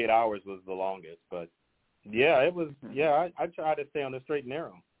 48 hours was the longest. But, yeah, it was, I try to stay on the straight and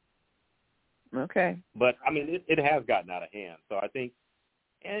narrow. Okay. But, I mean, it has gotten out of hand. So I think,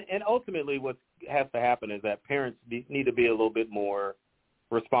 and ultimately what has to happen is that parents need to be a little bit more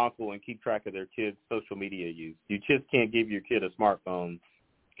responsible and keep track of their kids' social media use. You just can't give your kid a smartphone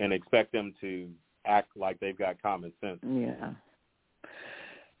and expect them to act like they've got common sense. Yeah.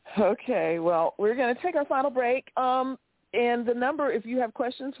 Okay, well, we're going to take our final break. And the number, if you have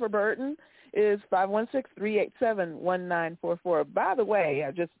questions for Burton, is 516-387-1944. By the way,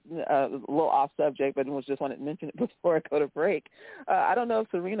 I just a little off subject, but I just wanted to mention it before I go to break. I don't know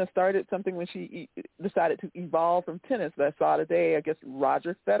if Serena started something when she decided to evolve from tennis, but I saw today, I guess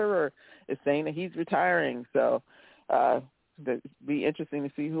Roger Federer is saying that he's retiring. So it'd be interesting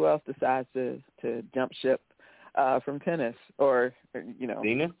to see who else decides to jump ship from tennis or, you know.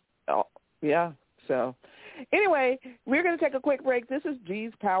 Venus? Oh, yeah, so. Anyway, we're going to take a quick break. This is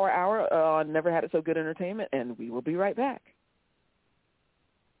G's Power Hour on Never Had It So Good Entertainment, and we will be right back.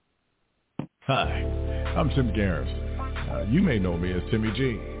 Hi, I'm Tim Garrison. You may know me as Timmy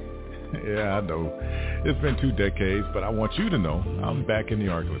G. Yeah, I know. It's been 2 decades, but I want you to know I'm back in the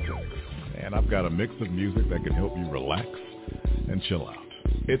art with things. And I've got a mix of music that can help you relax and chill out.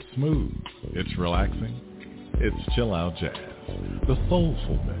 It's smooth. It's relaxing. It's chill out jazz. The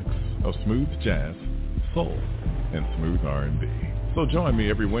soulful mix of smooth jazz, soul, and smooth R&B. So join me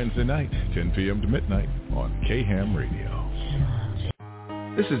every Wednesday night, 10 p.m. to midnight on K-Ham Radio.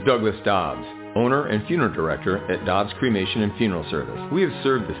 This is Douglas Dobbs, owner and funeral director at Dobbs Cremation and Funeral Service. We have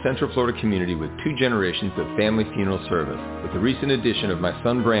served the Central Florida community with 2 generations of family funeral service. With the recent addition of my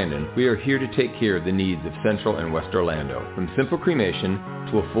son Brandon, we are here to take care of the needs of Central and West Orlando. From simple cremation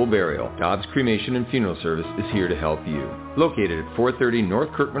to a full burial, Dobbs Cremation and Funeral Service is here to help you. Located at 430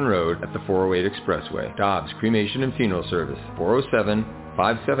 North Kirkman Road at the 408 Expressway. Dobbs Cremation and Funeral Service,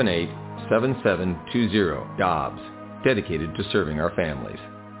 407-578-7720. Dobbs, dedicated to serving our families.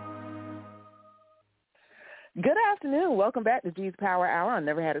 Good afternoon. Welcome back to G's Power Hour on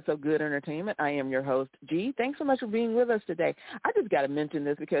Never Had It So Good Entertainment. I am your host, G. Thanks so much for being with us today. I just got to mention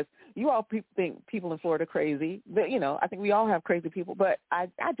this because you all think people in Florida crazy. But, you know, I think we all have crazy people. But I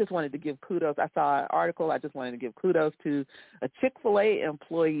just wanted to give kudos. I saw an article. I just wanted to give kudos to a Chick-fil-A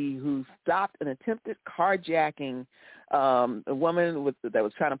employee who stopped an attempted carjacking. A woman that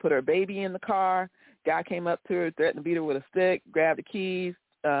was trying to put her baby in the car. Guy came up to her, threatened to beat her with a stick, grabbed the keys,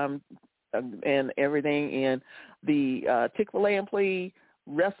 and everything, and the Chick-fil-A employee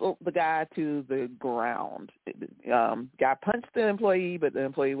wrestled the guy to the ground. Guy punched the employee, but the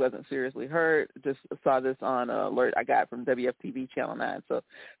employee wasn't seriously hurt. Just saw this on an alert I got from WFTV Channel 9. So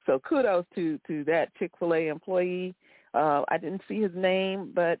kudos to that Chick-fil-A employee. I didn't see his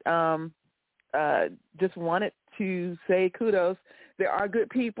name, but just wanted to say kudos. There are good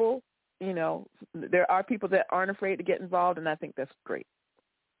people. You know, there are people that aren't afraid to get involved, and I think that's great.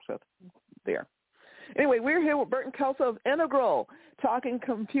 So there. Anyway, we're here with Burton Kelso of Integral, talking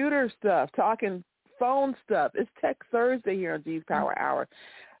computer stuff, talking phone stuff. It's Tech Thursday here on G's Power Hour.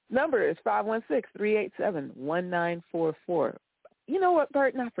 Number is 516-387-1944. You know what,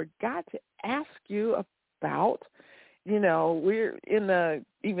 Burton, I forgot to ask you about, you know, we're in the,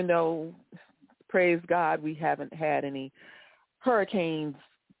 even though, praise God, we haven't had any hurricanes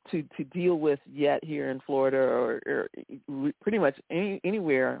to deal with yet here in Florida or pretty much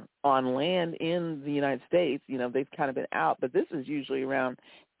anywhere on land in the United States. You know, they've kind of been out, but this is usually around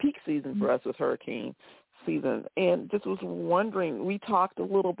peak season for us with hurricane season. And just was wondering, we talked a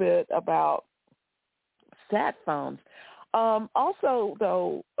little bit about sat phones. Also,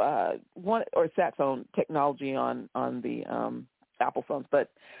 though, sat phone technology on the Apple phones, but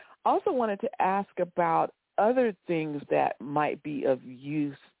also wanted to ask about other things that might be of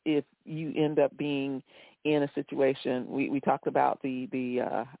use if you end up being in a situation. We talked about the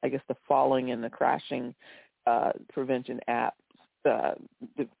I guess the falling and the crashing prevention apps,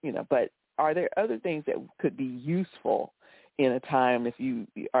 you know, but are there other things that could be useful in a time if you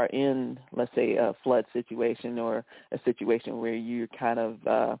are in, let's say, a flood situation or a situation where you're kind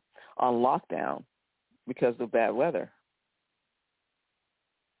of on lockdown because of bad weather?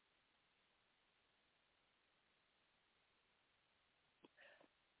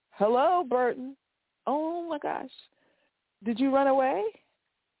 Hello, Burton. Oh, my gosh. Did you run away?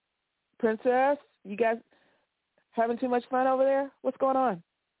 Princess, you guys having too much fun over there? What's going on?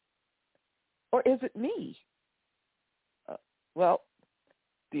 Or is it me? Well,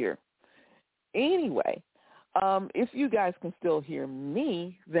 dear. Anyway, if you guys can still hear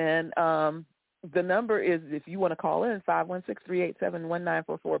me, then the number is, if you want to call in,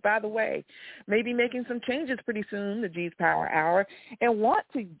 516-387-1944. By the way, maybe making some changes pretty soon, the G's Power Hour, and want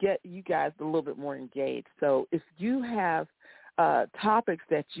to get you guys a little bit more engaged. So if you have topics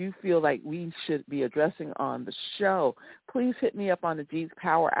that you feel like we should be addressing on the show, please hit me up on the G's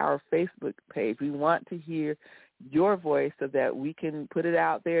Power Hour Facebook page. We want to hear your voice so that we can put it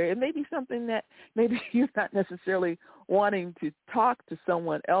out there. It may be something that maybe you're not necessarily wanting to talk to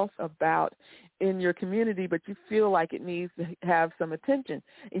someone else about in your community, but you feel like it needs to have some attention.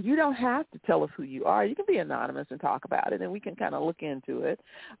 And you don't have to tell us who you are. You can be anonymous and talk about it, and we can kind of look into it.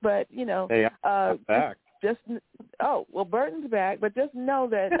 But, hey, I'm back. Burton's back, but just know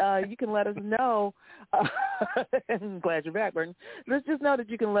that you can let us know. I'm glad you're back, Burton. Let's just know that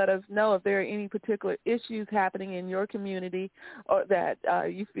you can let us know if there are any particular issues happening in your community or that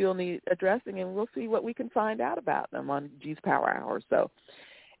you feel need addressing, and we'll see what we can find out about them on G's Power Hour. So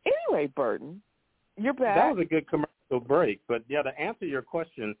anyway, Burton, you're back. That was a good commercial break. But, yeah, to answer your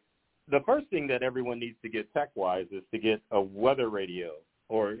question, the first thing that everyone needs to get tech-wise is to get a weather radio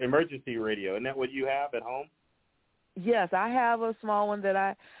or emergency radio. Isn't that what you have at home? Yes, I have a small one that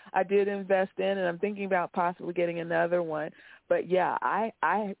I did invest in, and I'm thinking about possibly getting another one. But, yeah,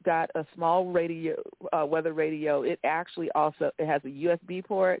 I got a small radio, weather radio. It actually it has a USB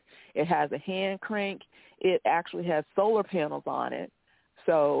port. It has a hand crank. It actually has solar panels on it.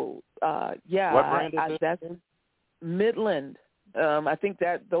 So, what brand is that's Midland. I think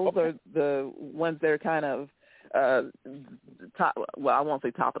that those are the ones that are kind of top. Well, I won't say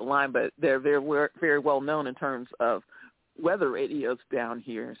top of the line, but they're very well known in terms of weather radios down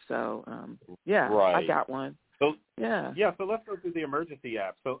here. So, right. I got one. So so let's go through the emergency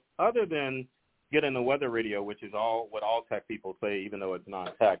app. So, other than getting the weather radio, which is what all tech people say, even though it's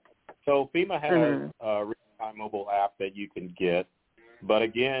not tech. So, FEMA has a real-time mobile app that you can get. But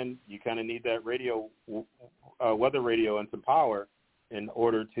again, you kind of need that weather radio and some power in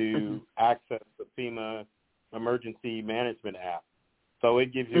order to access the FEMA emergency management app. So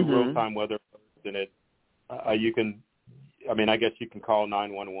it gives you real-time weather in it. I guess you can call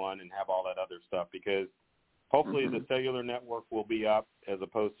 911 and have all that other stuff because hopefully the cellular network will be up as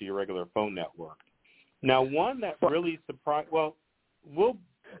opposed to your regular phone network. Now, one that really surprised, we'll talk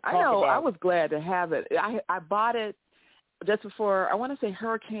about. I was glad to have it. I bought it just before, I want to say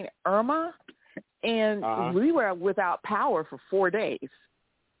Hurricane Irma, and we were without power for 4 days.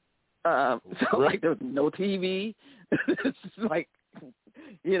 So, there was no TV. It's like,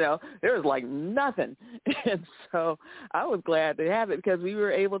 there was like nothing. And so I was glad to have it because we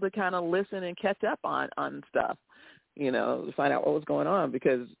were able to kind of listen and catch up on stuff, to find out what was going on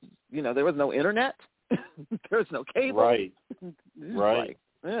because, there was no internet. There was no cable. Right. Right.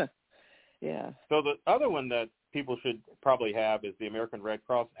 Yeah. So the other one that people should probably have is the American Red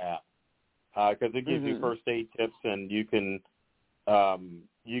Cross app because it gives you first aid tips and you can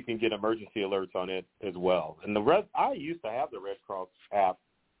get emergency alerts on it as well. And I used to have the Red Cross app,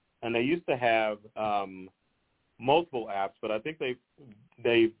 and they used to have multiple apps, but I think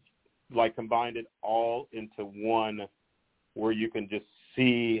they've like combined it all into one where you can just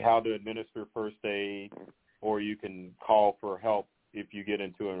see how to administer first aid or you can call for help if you get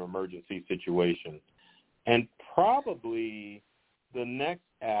into an emergency situation. And probably the next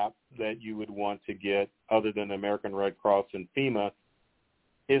app that you would want to get other than American Red Cross and FEMA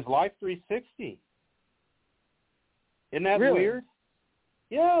is Life 360. Isn't that weird?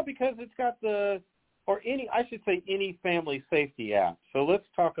 Yeah, because it's got any family safety app. So let's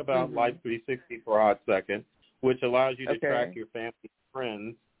talk about Life 360 for a hot second, which allows you to track your family and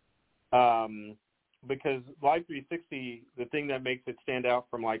friends. Because Life 360, the thing that makes it stand out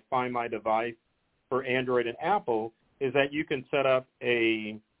from like Find My Device for Android and Apple is that you can set up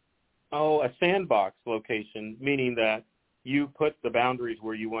a sandbox location, meaning that you put the boundaries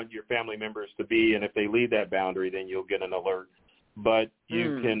where you want your family members to be, and if they leave that boundary, then you'll get an alert. But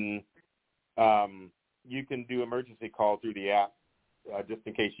you can do emergency call through the app just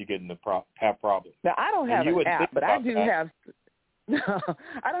in case you get have problems. Now I don't have an app, but I do have. No,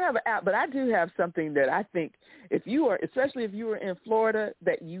 I don't have an app, but I do have something that I think especially if you are in Florida,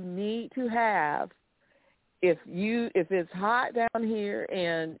 that you need to have. If it's hot down here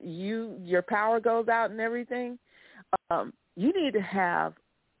and your power goes out and everything, you need to have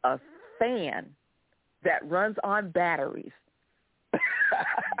a fan that runs on batteries.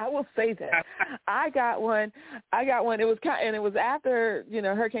 I will say that. I got one. It was after,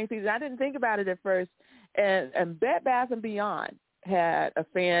 hurricane season. I didn't think about it at first. And Bed Bath & Beyond had a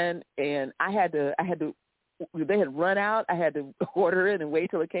fan, and they had run out. I had to order it and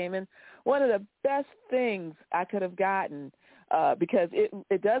wait till it came in. One of the best things I could have gotten because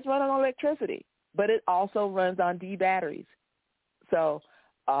it does run on electricity, but it also runs on D batteries. So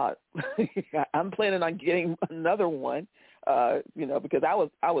I'm planning on getting another one, because I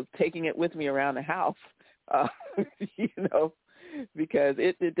was taking it with me around the house, because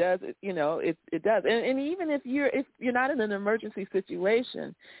it does, it does. And even if you're not in an emergency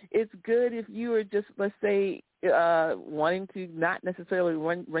situation, it's good if you are just, let's say, wanting to not necessarily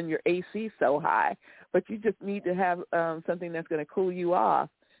run your AC so high, but you just need to have something that's going to cool you off.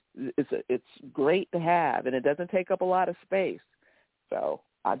 It's great to have, and it doesn't take up a lot of space. So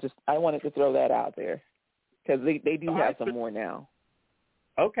I wanted to throw that out there because they do have some more now.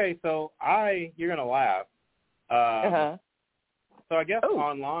 Okay, so you're going to laugh. So I guess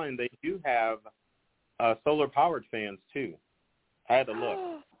online they do have solar-powered fans too. I had to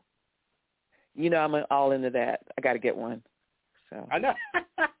look. I'm all into that. I got to get one. So I know.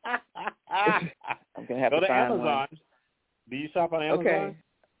 I'm going to have go to find Amazon. one. Do you shop on Amazon?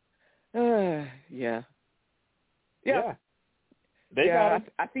 Okay. Yeah. They got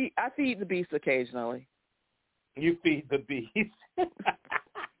it. I feed the beast occasionally. You feed the beast.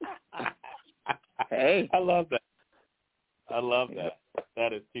 Hey. I love that.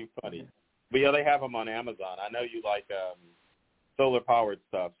 That is too funny. But yeah, they have them on Amazon. I know you like solar-powered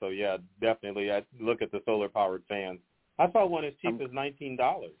stuff, so yeah, definitely. I look at the solar-powered fans. I saw one as cheap as $19,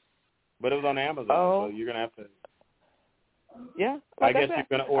 but it was on Amazon, so you're gonna have to. Yeah, I guess you're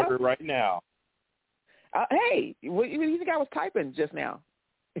gonna order right now. Hey, you think I was typing just now?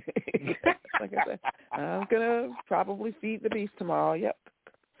 Like I said, I'm gonna probably feed the beast tomorrow. Yep.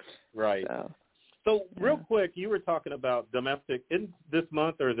 Right. So real quick, you were talking about domestic. Is this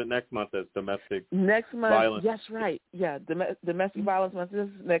month or is it next month? That's domestic. Next month. Violence. Yes, right. Yeah, domestic violence month is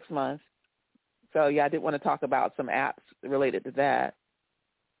next month. So yeah, I did want to talk about some apps related to that.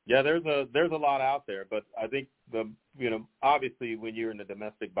 Yeah, there's a lot out there, but I think obviously when you're in a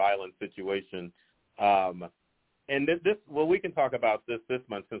domestic violence situation, and we can talk about this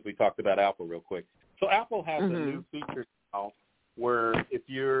month since we talked about Apple real quick. So Apple has a new feature now where if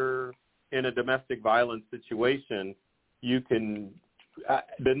you're in a domestic violence situation, you can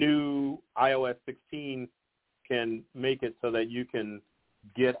the new iOS 16 can make it so that you can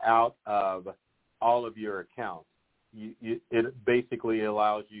get out of all of your accounts. It basically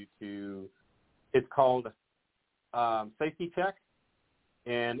allows you to. It's called Safety Check,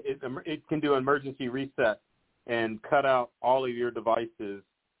 and it can do emergency reset and cut out all of your devices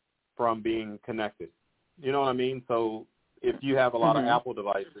from being connected. You know what I mean? So if you have a lot of Apple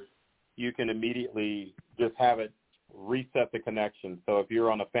devices, you can immediately just have it reset the connection. So if you're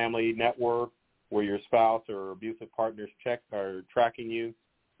on a family network where your spouse or abusive partners are tracking you,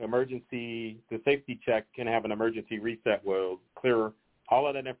 the Safety Check can have an emergency reset where it'll clear all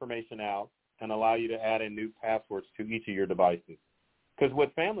of that information out and allow you to add in new passwords to each of your devices. Because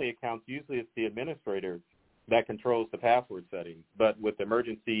with family accounts, usually it's the administrator that controls the password settings. But with the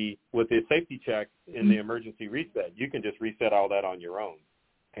Safety Check and the emergency reset, you can just reset all that on your own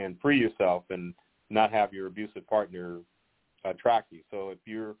and free yourself and not have your abusive partner track you. So if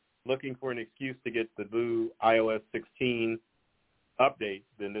you're looking for an excuse to get the new iOS 16 update,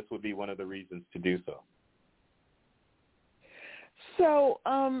 then this would be one of the reasons to do so. So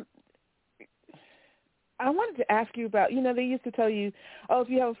I wanted to ask you about, they used to tell you, if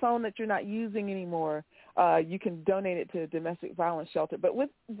you have a phone that you're not using anymore, you can donate it to a domestic violence shelter. But with,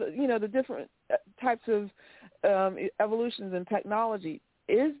 the different types of evolutions in technology,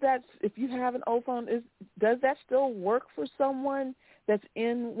 is that, if you have an old phone, does that still work for someone that's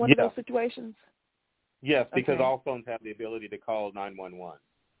in one of those situations? Yes, because all phones have the ability to call 911,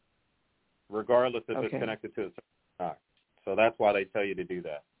 regardless if it's connected to a certain time. So that's why they tell you to do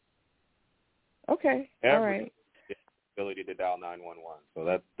that. Okay, all right. Ability to dial 911.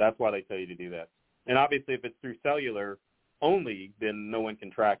 So that's why they tell you to do that. And obviously, if it's through cellular only, then no one can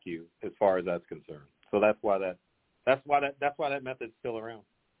track you as far as that's concerned. So that's why that method's still around.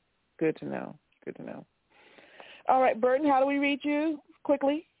 Good to know. All right, Burton, how do we reach you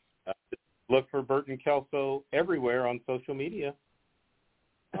quickly? Look for Burton Kelso everywhere on social media.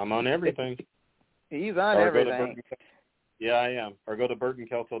 I'm on everything. He's on everything. Yeah, I am. Or go to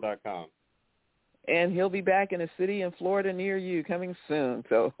burtonkelso.com. And he'll be back in a city in Florida near you coming soon.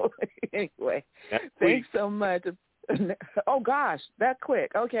 So anyway, thanks so much. Oh gosh, that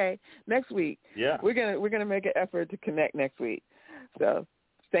quick. Okay, next week. Yeah, we're gonna make an effort to connect next week. So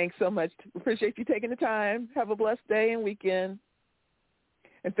thanks so much. Appreciate you taking the time. Have a blessed day and weekend.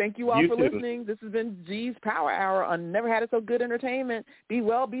 And thank you all for listening. This has been G's Power Hour on Never Had It So Good Entertainment. Be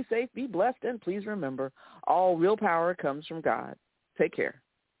well, be safe, be blessed, and please remember, all real power comes from God. Take care.